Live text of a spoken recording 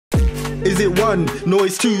Is it one? No,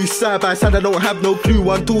 it's two. Side by side, I don't have no clue.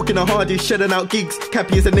 One talking the hardest, shedding out gigs.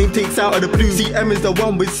 Cappy is the name, takes out of the blue. CM is the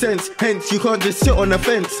one with sense, hence you can't just sit on the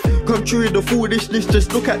fence. Contrary to foolishness,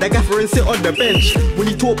 just look at the gaffer and sit on the bench. When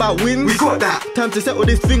you talk about wins, we got that. Time to settle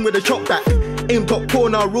this thing with a chop back. Aim top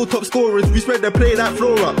corner, roll top scorers. We spread the play that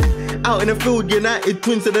floor up. Out in the field, United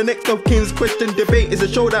twins to the next of kings. Question debate is a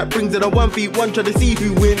show that brings it a 1v1, try to see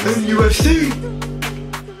who wins. Man UFC.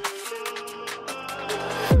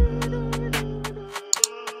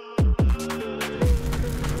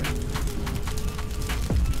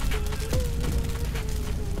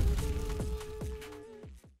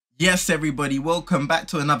 Yes, everybody, welcome back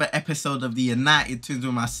to another episode of the United Twins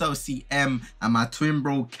with myself, CM, and my twin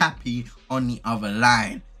bro, Cappy, on the other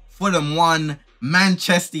line. Fulham 1,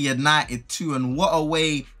 Manchester United 2, and what a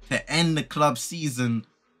way to end the club season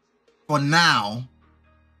for now.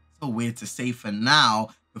 So weird to say for now,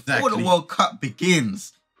 before the World Cup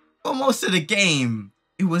begins. For most of the game,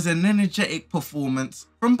 it was an energetic performance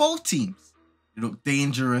from both teams. It looked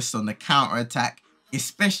dangerous on the counter-attack,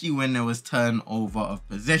 especially when there was turnover of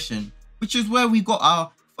possession, which is where we got our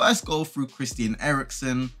first goal through Christian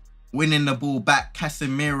Eriksen, winning the ball back,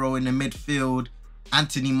 Casemiro in the midfield,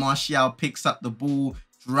 Anthony Martial picks up the ball,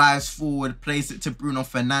 drives forward, plays it to Bruno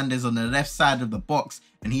Fernandes on the left side of the box,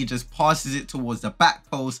 and he just passes it towards the back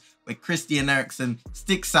post where Christian Eriksen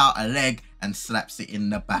sticks out a leg and slaps it in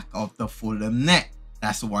the back of the Fulham net.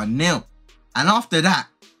 That's 1-0. And after that,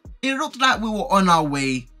 it looked like we were on our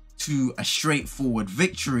way to a straightforward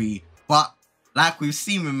victory, but like we've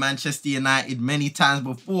seen with Manchester United many times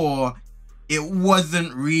before, it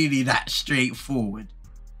wasn't really that straightforward.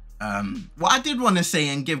 What I did want to say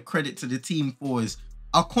and give credit to the team for is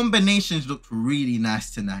our combinations looked really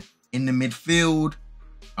nice tonight. In the midfield,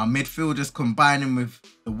 our midfielders combining with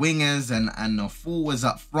the wingers and the forwards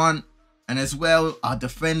up front, and as well our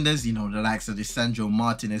defenders, you know, the likes of Lisandro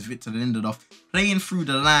Martinez, Victor Lindelof, playing through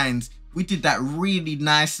the lines. We did that really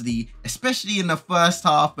nicely, especially in the first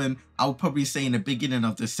half, and I would probably say in the beginning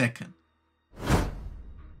of the second.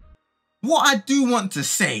 What I do want to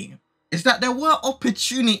say is that there were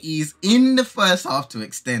opportunities in the first half to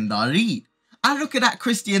extend our lead. I look at that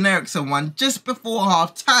Christian Eriksen one just before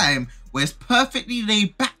half time, where it's perfectly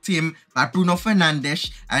laid back to him by Bruno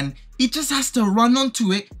Fernandes, and he just has to run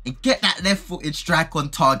onto it and get that left-footed strike on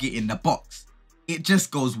target in the box. It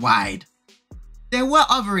just goes wide. There were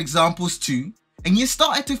other examples too, and you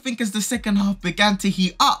started to think as the second half began to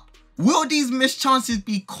heat up, will these missed chances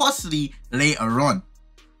be costly later on?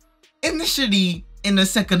 Initially, in the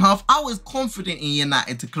second half, I was confident in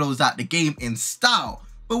United to close out the game in style,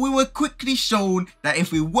 but we were quickly shown that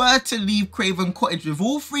if we were to leave Craven Cottage with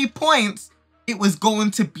all 3 points, it was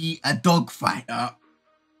going to be a dogfight.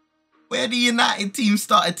 Where the United team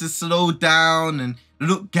started to slow down and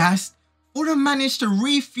look gassed, Fulham managed to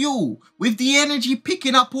refuel with the energy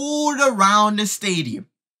picking up all around the stadium.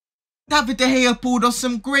 David De Gea pulled off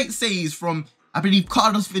some great saves from, I believe,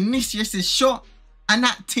 Carlos Vinicius' shot and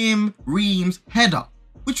that Tim Ream's header,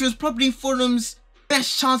 which was probably Fulham's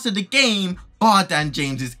best chance of the game, bar Dan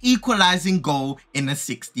James's equalising goal in the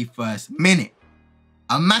 61st minute.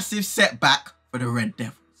 A massive setback for the Red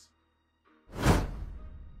Devils.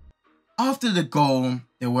 After the goal,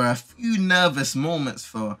 there were a few nervous moments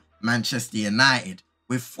for Manchester United,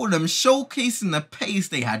 with Fulham showcasing the pace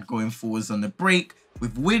they had going forwards on the break,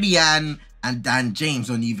 with Willian and Dan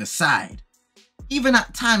James on either side. Even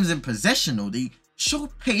at times in possession though, they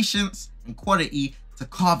showed patience and quality to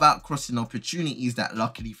carve out crossing opportunities that,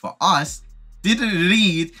 luckily for us, didn't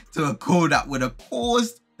lead to a goal that would have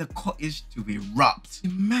caused the cottage to erupt.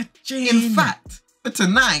 Imagine. In fact, for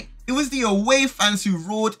tonight, it was the away fans who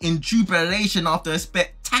roared in jubilation after a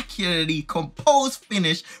spectacularly composed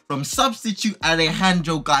finish from substitute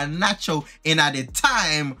Alejandro Garnacho in added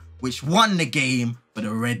time, which won the game for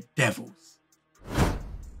the Red Devils.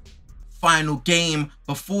 Final game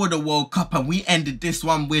before the World Cup, and we ended this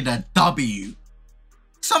one with a W.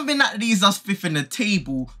 Something that leaves us 5th in the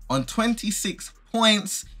table on 26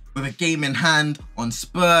 points, with a game in hand on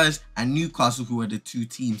Spurs and Newcastle, who are the 2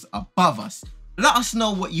 teams above us. Let us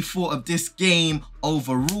know what you thought of this game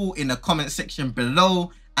overall in the comment section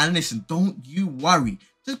below. And listen, don't you worry.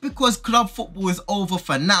 Just because club football is over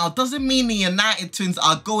for now doesn't mean the United Twins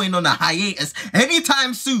are going on a hiatus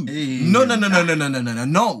anytime soon.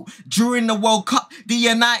 No. During the World Cup, the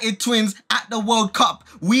United Twins at the World Cup,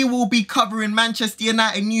 we will be covering Manchester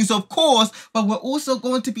United news, of course, but we're also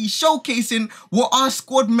going to be showcasing what our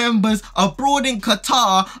squad members abroad in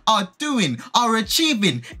Qatar are doing, are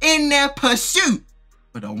achieving in their pursuit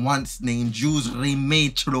for the once named Jules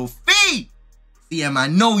Rimet Trophy. CM, I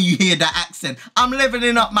know you hear that accent. I'm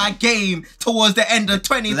leveling up my game towards the end of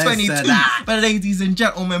 2022. But ladies and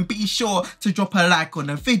gentlemen, be sure to drop a like on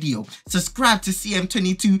the video. Subscribe to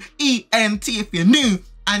CM22ENT if you're new.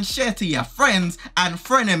 And share to your friends and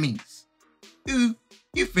frenemies who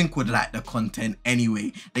you think would like the content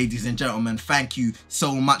anyway. Ladies and gentlemen, thank you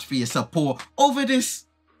so much for your support over this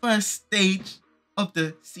first stage of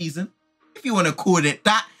the season, if you want to call it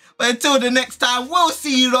that. But until the next time, we'll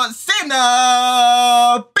see you lot in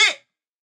a bit.